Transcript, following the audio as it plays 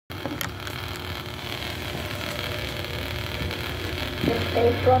a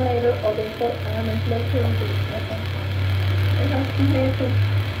pronator of the forearm and flexor of the weapon. It has compared to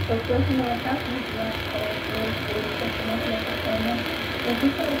the personal attachment that is the personal attachment. The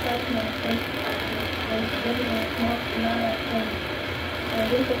physical attachment is very much not at home.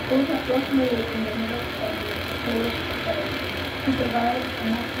 This occurs approximately in the middle of the course to provide a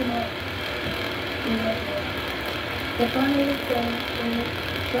maximal level. The pronator stands in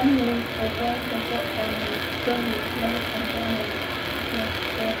some means as well as the forearm is strongly closed and pronator.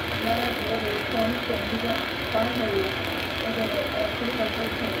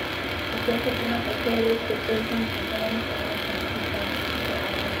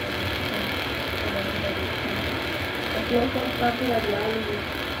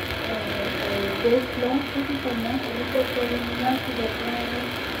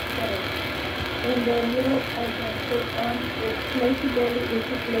 In the middle of the forearm, the flexibility is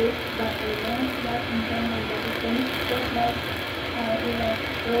replaced by a long flat internal resistance, just like we have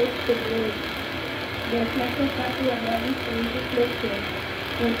raised the blade. The flexor carpi radialis is reflected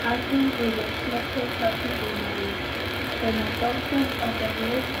when acting with the flexor carpi radialis. An absorption of the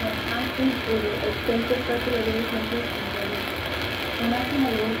blade when acting with the extensor carpi radialis members and radius. When acting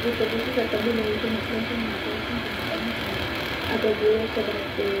alone, it produces a combination of tension and tension at the blade so that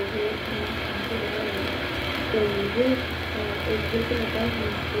the blade can the root is written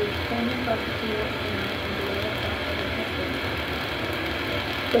attachment is common particular and the lower part of the section.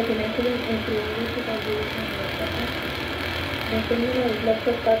 So connected into the visualization of the section. The terminal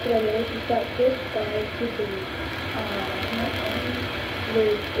reflector carpi radialis is active by cupidity, not only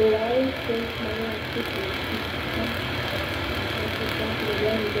with large space minor cupidity.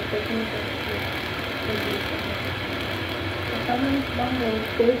 The common bundle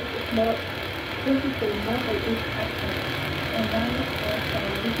space is more physical muscle each action, and one is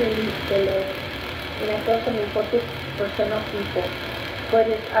usually below in approximately 40% of people, but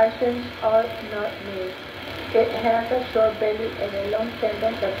its actions are not made. It has a short belly and a long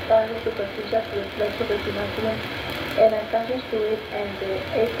tendon that passes superficial to the flexor retinaculum and attaches to it and the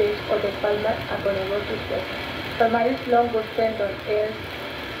apex or the palmar aponeurosis vessel. Palmaris longus tendon is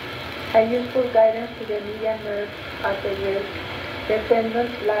a useful guidance to the median nerve at the wrist. The tendon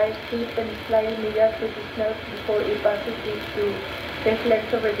lies deep and slightly medial to this nerve before it passes into the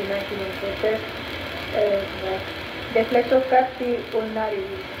flexor retinaculum. The flexor carpi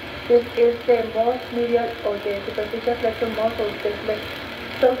ulnaris. This is the most medial of the superficial flexor muscles. The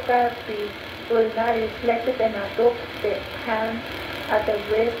flexor carpi ulnaris flexes and adducts the hand at the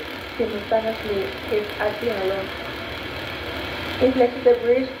wrist simultaneously. It's acting alone. It flexes the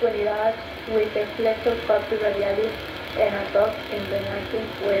wrist when it acts with the flexor carpi radialis and adducts in the acting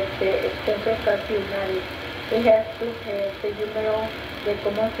with the extensor carpi ulnaris. It has two heads, the humeral, the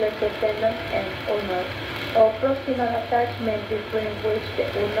common flexor tendon, and ulnar, or proximal attachment between which the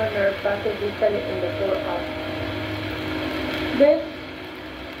ulnar nerve passes distally in the forearm. This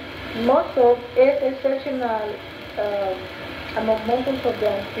muscle is exceptional among muscles of the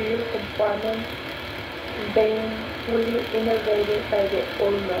anterior compartment being fully innervated by the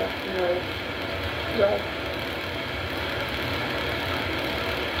ulnar nerve. Right.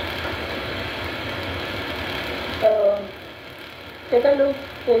 Take a look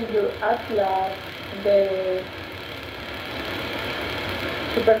at your atlas, the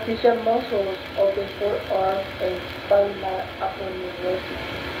superficial muscles of the forearm and palmar aponeurosis.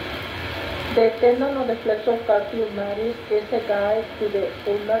 The tendon of the flexor carpi ulnaris is a guide to the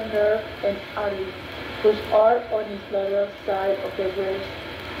ulnar nerve and arteries, which are on its lateral side of the wrist.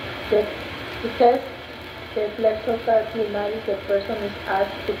 To test the flexor carpi ulnaris, the person is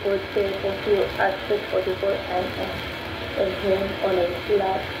asked to put the posterior aspect of the forearm and hand on a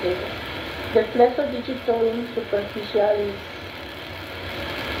flat table. The flexor digitorum superficialis.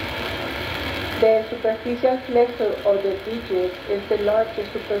 The superficial flexor of the digit is the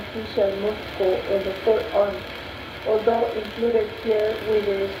largest superficial muscle in the forearm, although included here with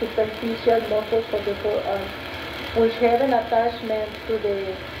the superficial muscles of the forearm, which have an attachment to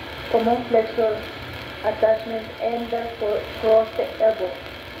the common flexor attachment and therefore cross the elbow.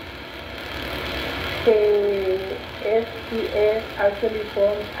 The FPS actually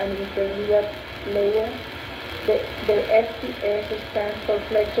forms an intermediate layer. The FPS stands for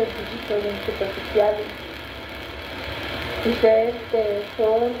flexor digitorum superficialis. It says they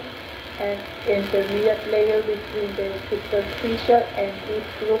form an intermediate layer between the superficial and deep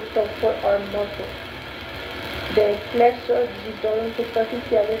groups of forearm muscles. The flexor digitorum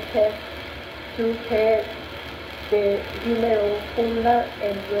superficialis has two heads, the humeral, ulnar,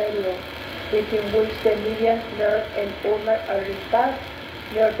 and radial, between which the median nerve and ulnar are repassed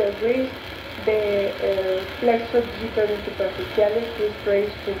near the wrist The flexor digitorum superficialis is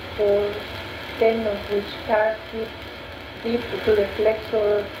traced to four tendons which pass deep to the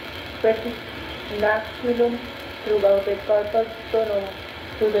flexor retinaculum throughout the carpal tunnel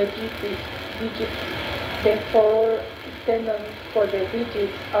to the digits. The four tendons for the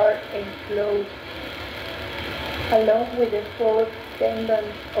digits are enclosed along with the four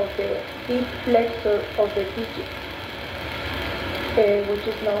tendons of the deep flexor of the digits, which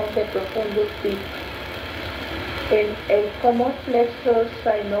is known the profundus deep. In a common flexor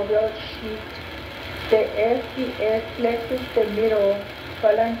synovial sheath, the FDS flexes the middle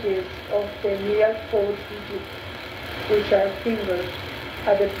phalanges of the medial four digits, which are fingers,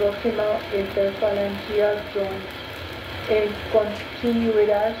 at the proximal interphalangeal joint. In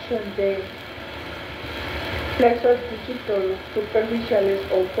continuation, the flexor digitorum superficialis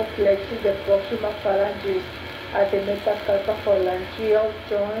also flexes the proximal phalanges at the metacarpophalangeal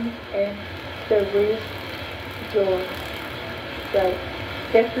joint and the wrist joint. Right.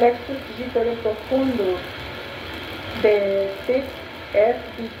 The flexor digitorum profundus, the sixth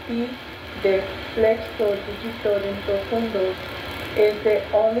FDP, the flexor digitorum profundus, is the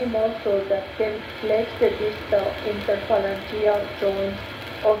only muscle that can flex the distal interphalangeal joint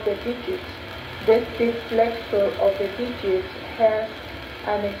of the digits. This deep flexor of the digits has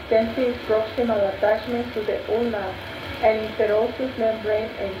an extensive proximal attachment to the ulna. An interosseous membrane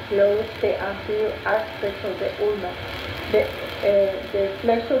encloses the anterior aspects of the ulna. The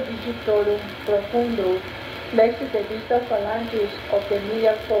flexor digitorum profundus flexes the distal phalanges of the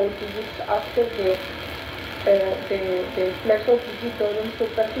medial four digits after the flexor digitorum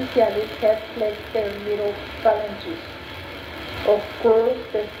superficialis has flexed the middle phalanges. Of course,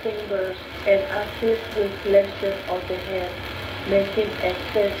 the fingers and assist with flexion of the hand, making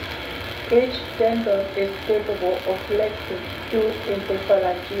excess. Each tendon is capable of flexing two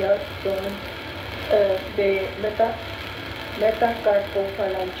interphalangeal joints, the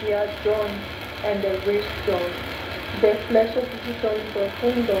metacarpophalangeal joint and the wrist joint. The flexor digitorum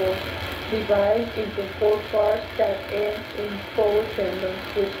profundus divides into four parts that end in four tendons,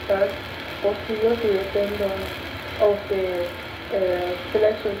 which start posterior to the tendon of the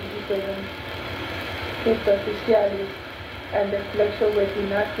flexor digitorum superficialis and the flexor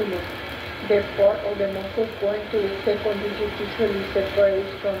retinaculum. The part of the muscle going to the second digit usually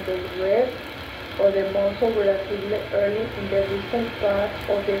separates from the rest of the muscle relatively early in the distal part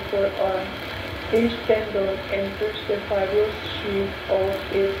of the forearm. Each tendon enters the fibrous sheath of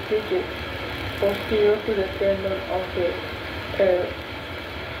its digit posterior to the tendon of the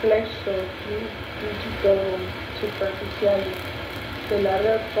flexor digitorum superficialis. The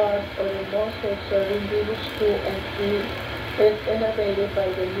latter part of the muscle serving digits 2 and 3 is innervated by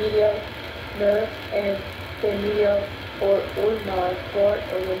the medial nerve, and the medial or ulnar part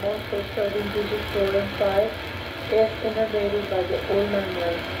of the muscle serving digits 4 and 5 is innervated by the ulnar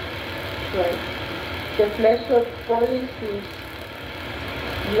nerve. Right. The flexor pollicis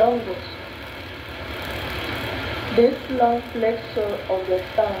longus. This long flexor of the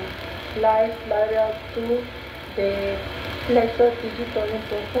thumb lies lateral to the flexor digitorum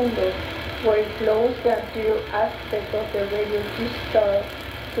profundus, where it flows the anterior aspect of the radius distal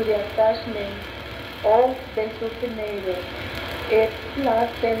to the attachment of the supinator. Its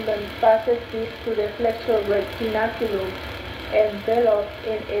last tendon passes deep to the flexor retinaculum, enveloped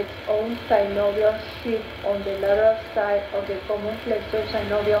in its own synovial sheath on the lateral side of the common flexor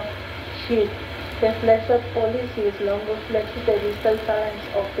synovial sheath. The flexor pollicis longus flexes the distal phalanx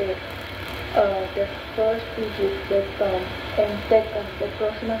of the first digit, the thumb, and second, the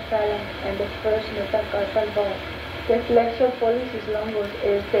proximal phalanx, and the first metacarpal bone. The flexor pollicis longus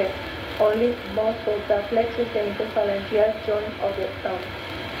is the only muscle that flexes the interphalangeal joint of the thumb.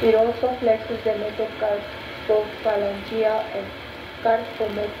 It also flexes the metaphalangeal and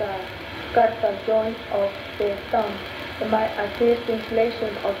carpometacarpal joint of the thumb, and might assist in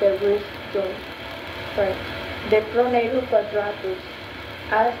flexion of the wrist joint. Right. The pronator quadratus.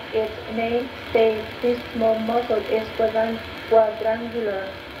 As its name states, this small muscle is quadrangular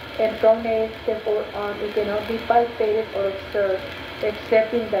and pronates the forearm. It cannot be palpated or observed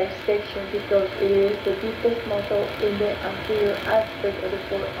except in dissection because it is the deepest muscle in the anterior aspect of the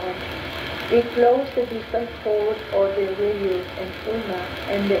forearm. It flows the distal cord or the radius and ulna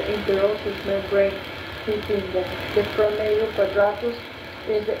and the interosseous membrane between them. The pronator quadratus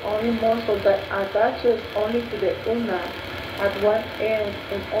is the only muscle that attaches only to the ulna at one end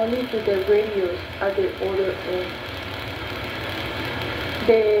and only to the radius at the other end.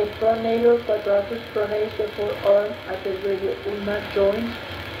 The pronator quadratus pronates the forearm at the radio-ulnar joint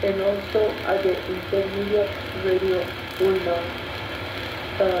and also at the intermediate radio-ulnar.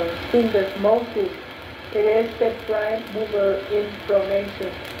 syndesmosis. It is the prime mover in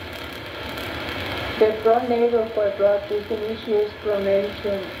pronation. The pronator quadratus initiates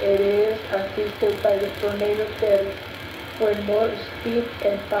pronation. It is assisted by the pronator teres, when more speed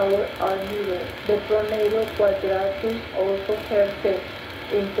and power are needed. The pronator quadratus also has the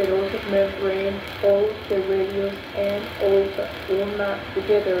interosseous membrane, holds the radius and also ulna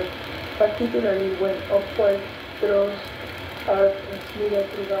together, particularly when upward thrusts are transmitted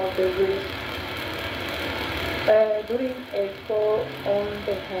throughout the wrist. During a fall on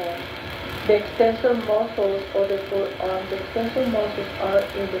the hand, the extensor muscles of the forearm, the extensor muscles are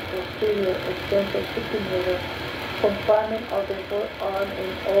in the posterior extensor supinator compartment of the forearm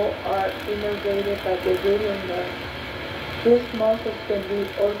and all are innervated by the radial nerve. These muscles can be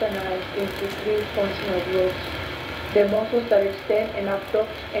organized into three functional groups. The muscles that extend and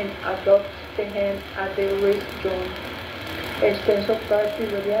abduct the hand at the wrist joint. Extensor carpi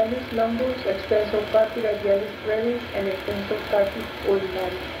radialis longus, extensor carpi radialis brevis, and extensor carpi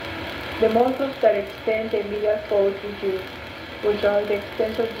ulnaris. The muscles that extend the medial 4 digits, which are the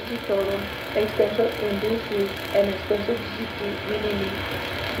extensor digitorum, extensor indicis, and extensor digiti minimi.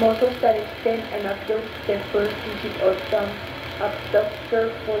 Muscles that extend and abduct the first digit or thumb,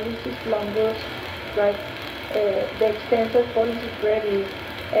 abductor pollicis longus, right? The extensor pollicis brevis,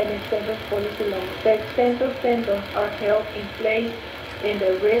 and extensor pollicis longus. The extensor tendons are held in place in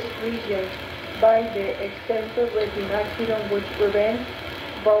the wrist region by the extensor retinaculum, which prevents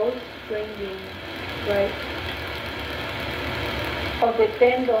both stringing, right, of the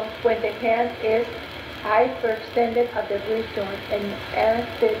tendons when the hand is hyperextended at the wrist joint, and as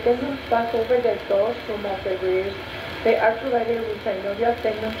the tendons pass over the dorsum of the wrist, they are provided with synovial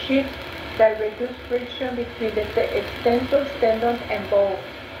tendon sheaths that reduce friction between the extensor tendons and bones.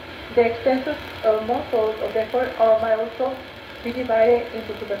 The extensor muscles of the forearm are also be divided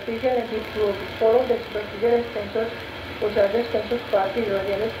into superficial and deep groups. Four of the superficial extensors, which are the extensor carpi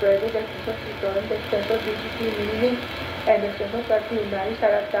radialis brevis, the extensor digitorum, the extensor digiti minimi, and the extensor carpi ulnaris,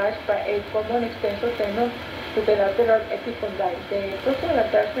 are attached by a common extensor tendon to the lateral epicondyle. The proximal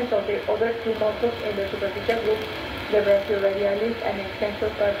attachment of the other two muscles in the superficial group, the brachioradialis and extensor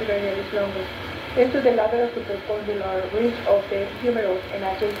carpi radialis longus, is to the lateral supracondylar ridge of the humerus and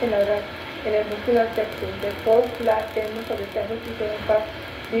adjacent lateral in the muscular septum. The four flat tendons of the extensor digitorum pass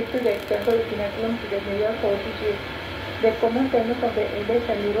deep to the extensor retinaculum to the medial 4 digits. The common tendons of the index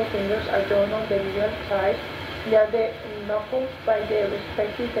and little fingers are joined on the medial side. They are the knuckles by the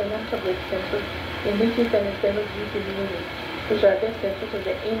respective tendons of the extensor indicis and extensor digiti minimi, which are the extensors of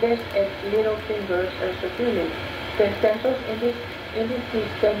the index and little fingers respectively. The extensors indicis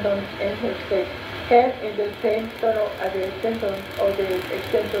tendons and the head in the same tunnel as the tendons of the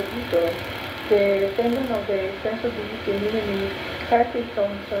extensor digitorum. The tendon of the extensor digiti minimi has its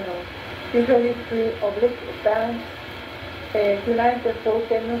own tunnel, usually 3 oblique bands unite the four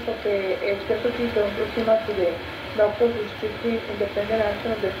tendons of the extensor digitorum proximal to the knuckles, restricting independent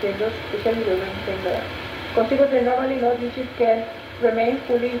action of the fingers, especially the ring finger. Consequently, normally no digit can remain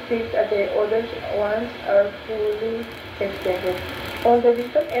fully fixed as the other ones are fully extended. On the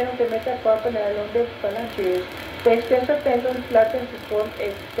distal end of the metacarpal and along the phalanges, the extensor tendon flattens to form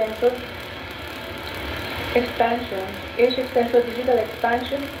extensor expansion. Each extensor digital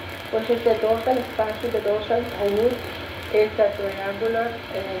expansion, which is the dorsal expansion, the dorsal hood, is a triangular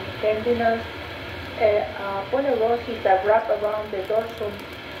tendinous ponerosis that wrap around the dorsum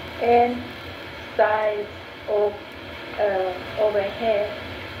and sides of overhead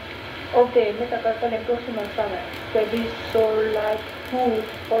of the metacarpal and proximal phalanx. The visor-like hood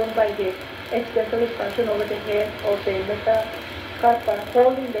formed by the extensor expansion over the head of the metacarpal,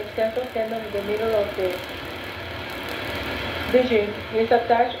 holding the extensor tendon in the middle of the digit, is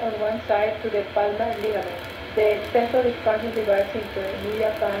attached on one side to the palmar ligament. The extensor expansion divides into a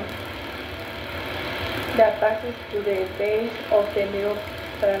medial band that passes to the base of the middle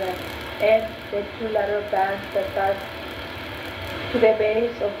phalanx and the two lateral bands that pass to the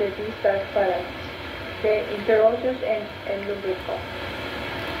base of the distal phalanx, the interosseous and lumbrical.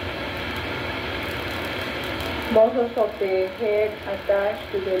 Muscles of the head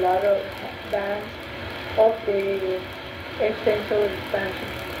attached to the lateral bands of the extensor expansion.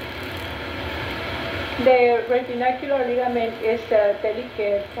 The retinacular ligament is a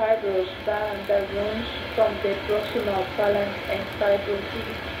delicate fibrous band that runs from the proximal phalanx and fibrous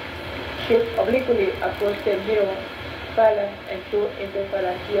shift obliquely across the middle phalanx and two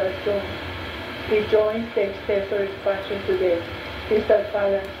interphalangeal joints. It joins the extensor expansion to the distal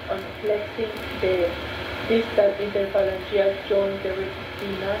phalanx on flexing the distal interphalangeal joint. The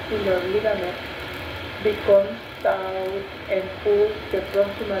retinacular ligament becomes out and pulls the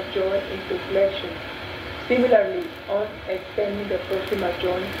proximal joint into flexion. Similarly, on extending the proximal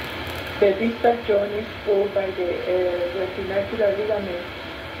joint, the distal joint is pulled by the retinacular ligament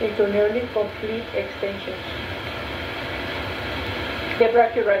into nearly complete extension. The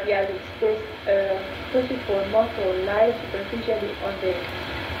brachioradialis, this cruciform muscle lies superficially on the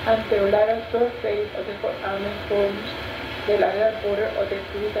anterolateral surface of the forearm and forms the lateral border of the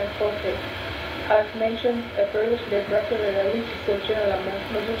cubital fossa. As mentioned previously, the brachioradialis is sectional among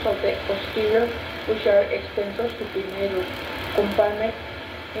muscles of the posterior, which are extensor supinator compartment,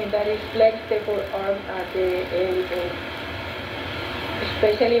 and that is flex the forearm at the elbow,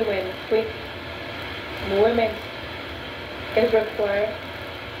 especially when quick movement is required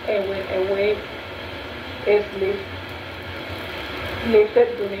and when a weight is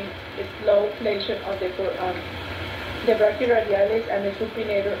lifted during slow flexion of the forearm. The brachioradialis and the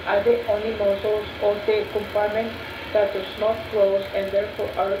supinator are the only muscles of the compartment that does not close and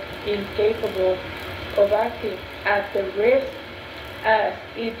therefore are incapable of acting at the wrist. As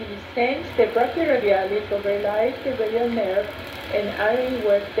it descends, the brachioradialis overlies the radial nerve and area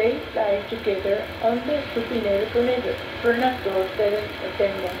where they lie together on the supinator pronator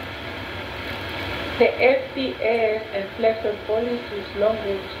tendon. The FDS and flexor pollicis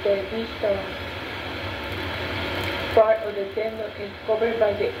longus, the distal part of the tendon, is covered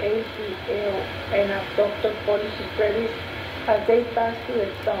by the ACL and abductor pollicis brevis as they pass through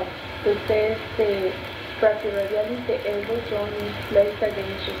the thumb. To test the brachioradialis, the elbow joint is placed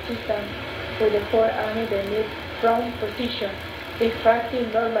against the system with the forearm in the mid-prone position. If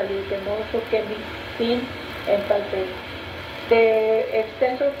acting normally, the muscle can be seen and palpated. The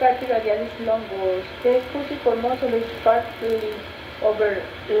extensor brachioradialis longus, the cruciform muscle is partly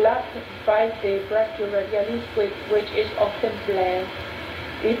overlapped by the brachioradialis, which is often blank.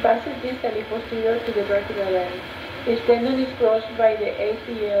 It passes distally posterior to the brachioradialis. Its tendon is crossed by the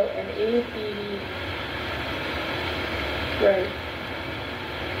ACL and APD. Right.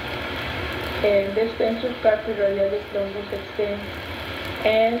 And the extensor brachioradialis longus extends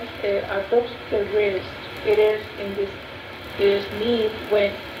and adopts the wrist. It is in this knee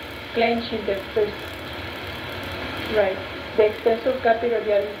when clenching the fist. Right. The extensor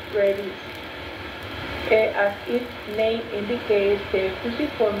brachioradialis brevis. As its name indicates, the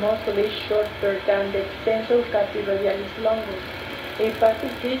cruciform muscle is shorter than the extensor brachioradialis longus. It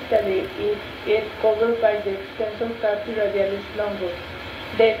passes distally. It is covered by the extensor brachioradialis longus.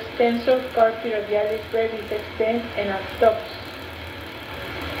 The extensor brachioradialis brevis extends and abducts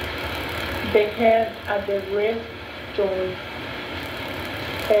the hand at the wrist joint.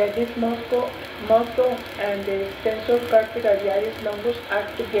 This muscle and the extensor brachioradialis longus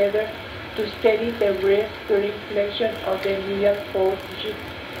act together to steady the wrist during flexion of the medial foredigit.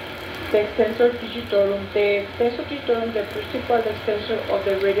 The extensor digitorum. The extensor digitorum, the principal extensor of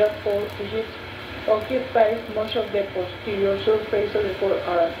the radial foredigit, occupies much of the posterior surface of the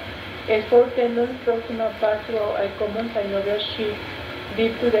forearm. Its four tendons proximal pass through a common synovial sheath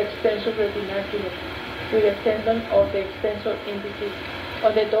deep to the extensor retinaculum, with the tendon of the extensor indicis.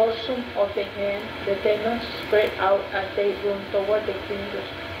 On the dorsum of the hand, the tendons spread out as they run toward the fingers.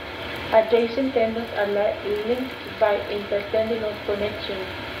 Adjacent tendons are linked by intertendinous connections.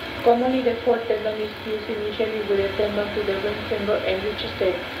 Commonly, the fourth tendon is fused initially with the tendon to the ring finger and reaches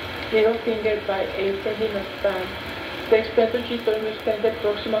the little finger by a tendinous band. The extensor digitorum extends the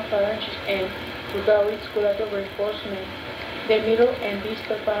proximal phalanges and, without its collateral reinforcement, the middle and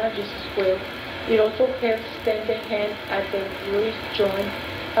distal phalanges as well. It also helps extend the hand at the wrist joint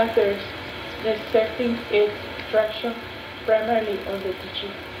after exerting its traction primarily on the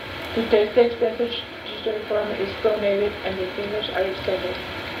digit. To test the extensor digitorum form is pronated and the fingers are extended.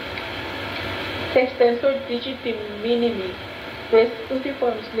 The extensor digiti minimi. This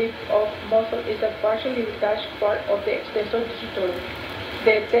cruciform slip of muscle is a partially detached part of the extensor digitorum.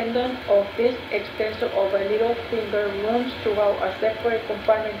 The tendon of this extensor of a little finger runs throughout a separate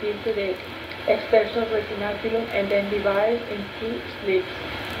compartment into the extensor retinaculum and then divides in two slits.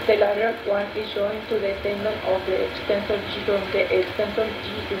 The latter one is joined to the tendon of the extensor digitorum. The extensor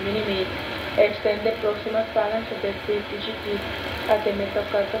digiti minimi extends the proximal phalanx of the fifth digit at the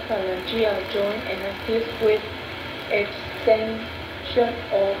metacarpophalangeal joint and assists with extension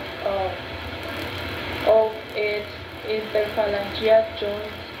of its interphalangeal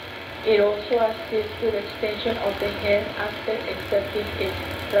joints. It also assists with extension of the hand after exerting its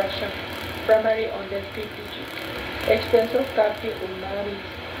traction, primarily on the fifth digit. Extensor carpi ulnaris.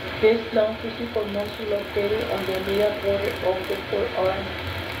 This long cruciform muscle located on the medial border of the forearm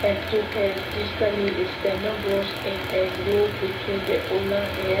and two hairs distally, its tendon goes in a groove between the ulnar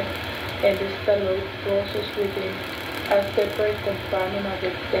hair and the stellate process within a separate compartment of the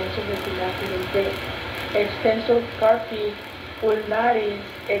extensor retinaculum. The extensor carpi ulnaris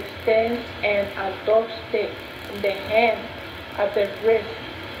extends and adducts the hand at the wrist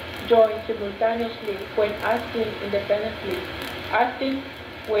joint simultaneously when acting independently. Acting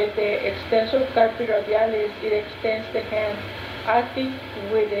with the extensor carpi radialis, it extends the hand. Acting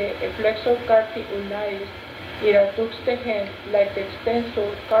with the flexor carpi ulnaris, it adducts the hand like the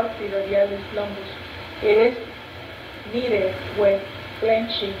extensor carpi radialis longus. It is needed when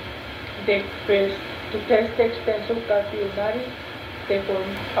clenching the wrist to test the extensor carpi ulnaris. The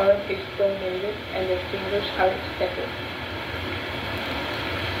forearm is pronated and the fingers are extended.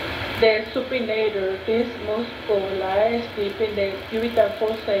 The supinator, this muscle lies deep in the cubital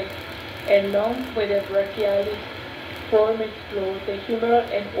fossa and long with the brachialis form its floor. The humeral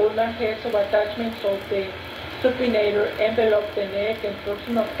and ulnar heads of attachments of the supinator envelope the neck and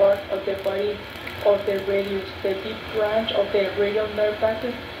proximal part of the body of the radius. The deep branch of the radial nerve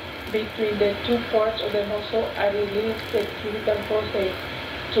passes between the two parts of the muscle and it leaves the cubital fossa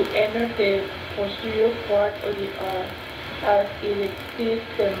to enter the posterior part of the arm as it exceeds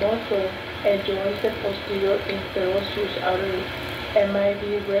the muscle and joins the posterior interosseous artery and might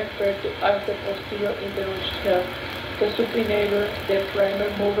be referred to as the posterior interosseous nerve. The supinator, the primer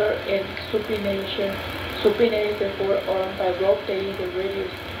mover in supination, supinates the forearm by rotating the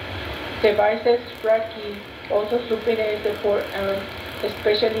radius. The biceps brachii also supinates the forearm,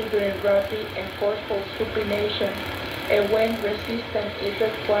 especially during rapid and forceful supination, and when resistance is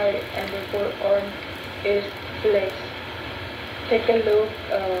required and the forearm is flexed. Take a look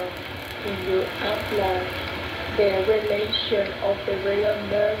in your outline the relation of the radial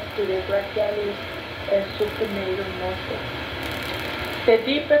nerve to the brachialis and supinator muscle. The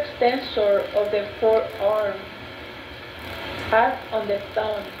deep extensor of the forearm acts on the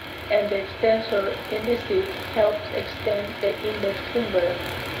thumb and the extensor indicis helps extend the index finger.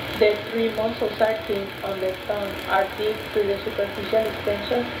 The three muscles acting on the thumb are deep to the superficial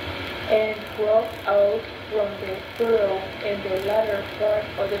extension and grow out from the furrow in the latter part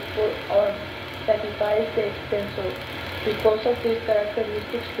of the forearm that divides the extensor. Because of these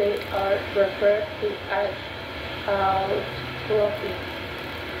characteristics, they are referred to as outcropping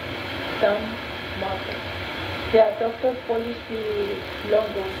thumb muscles. The adductor pollicis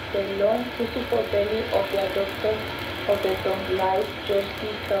longus, the long physical belly of the adductor of the thumb lies just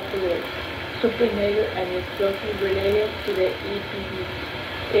scapulae, supinator, and is closely related to the EPD.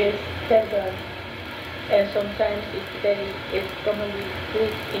 Is tendon, and sometimes its belly is commonly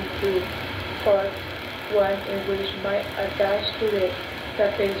split into parts, one in which might attach to the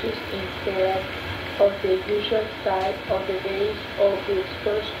trapezius instead of the usual side of the base of its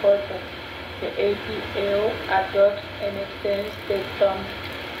first organ. The APL adducts and extends the thumb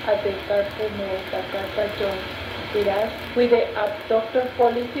at the carpometacarpal joint, whereas with the abductor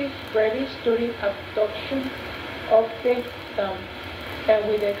pollicis brevis during abduction of the thumb, and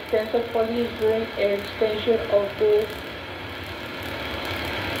with the extensor pollicis during extension of the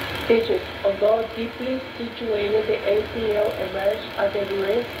digits. Although deeply situated, the APL emerges at the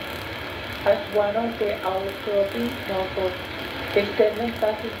wrist as one of the outcropping muscles. The tendon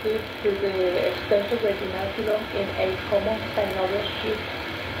passes deep to the extensor retinaculum in a common synovial shift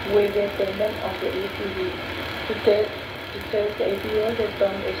with the tendon of the EPD. To test the APL, the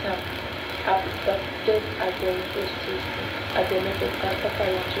thumb is abducted against resistance at the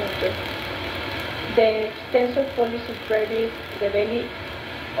metacarpophalangeal. The extensor pollicis brevis, the belly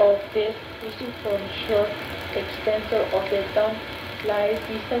of this fusiform short extensor of the thumb, lies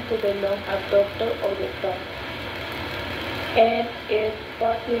distant to the long abductor of the thumb and is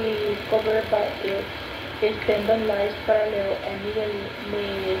partly covered by it. Its tendon lies parallel and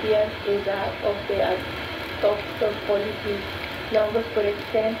median is that of the adductor pollicis longus, but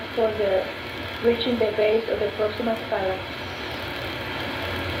extends further, reaching the base of the proximal phalanx.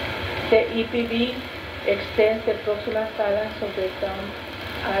 The EPB extends the proximal phalanx of the thumb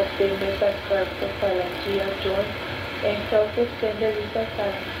at the metacarpophalangeal joint and helps extend the distal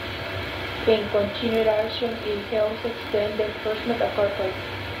phalanx. In continued action, it helps extend the first metacarpal.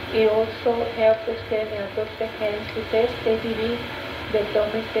 It also helps extend and adduct the hands to test APB. The thumb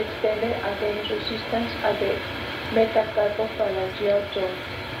is extended against resistance at the metacarpophalangeal joint.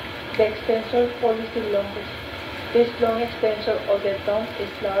 The extensor pollicis longus. This long extensor of the thumb is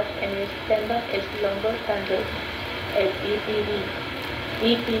large and its tendon is longer than the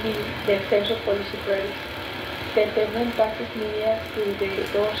EPD. The extensor pollicis brevis. The tendon passes medial to the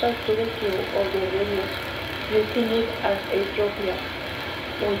dorsal tubercle of the radius, using it as a trochlea,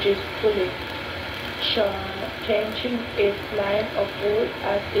 which is fully changing its line of wood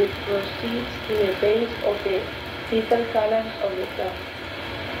as it proceeds to the base of the distal phalanx of the thumb.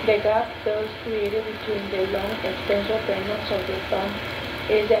 The gap thus created between the long extensor tendons of the thumb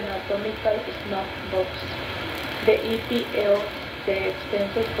is the anatomical snuff box. The EPL, the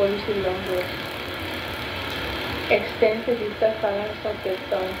extensor pollicis longus, extends the distal phalanx of the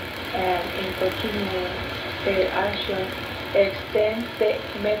thumb and in continuous action extends the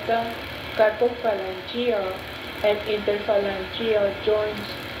metacarpophalangeal and interphalangeal joints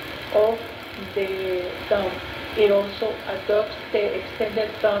of the thumb. It also adopts the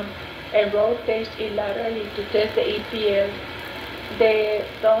extended thumb and rotates it laterally to test the EPL. The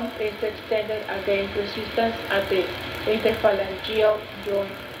thumb is extended against resistance at the interphalangeal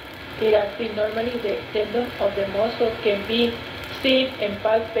joint. Erupting normally, the tendon of the muscle can be seen and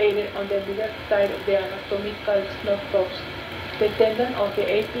palpated on the middle side of the anatomical snuff box. The tendon of the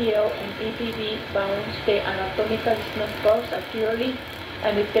APL and EPB bounds the anatomical snuff box anteriorly,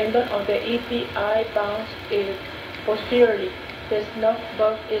 and the tendon of the EPI bounds it posteriorly. The snuff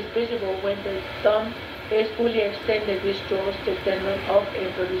box is visible when the thumb is fully extended. This draws the tendon up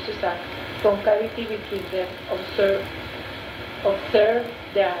and produces a concavity between them. Observe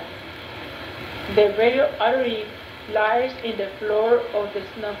that the radial artery lies in the floor of the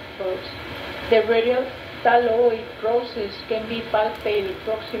snuff box. The radial thalloid process can be palpated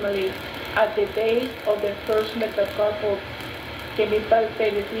proximally at the base of the first metacarpal, can be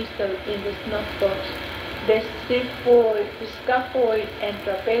palpated distal in the snuff box. The scaphoid and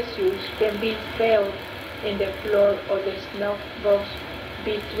trapezius can be felt in the floor of the snuff box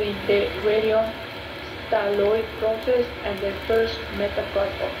between the radial thalloid process and the first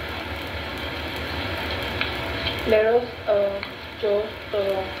metacarpal. Let us just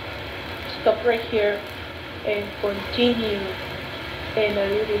stop right here and continue in a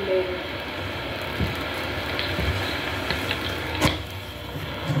little later.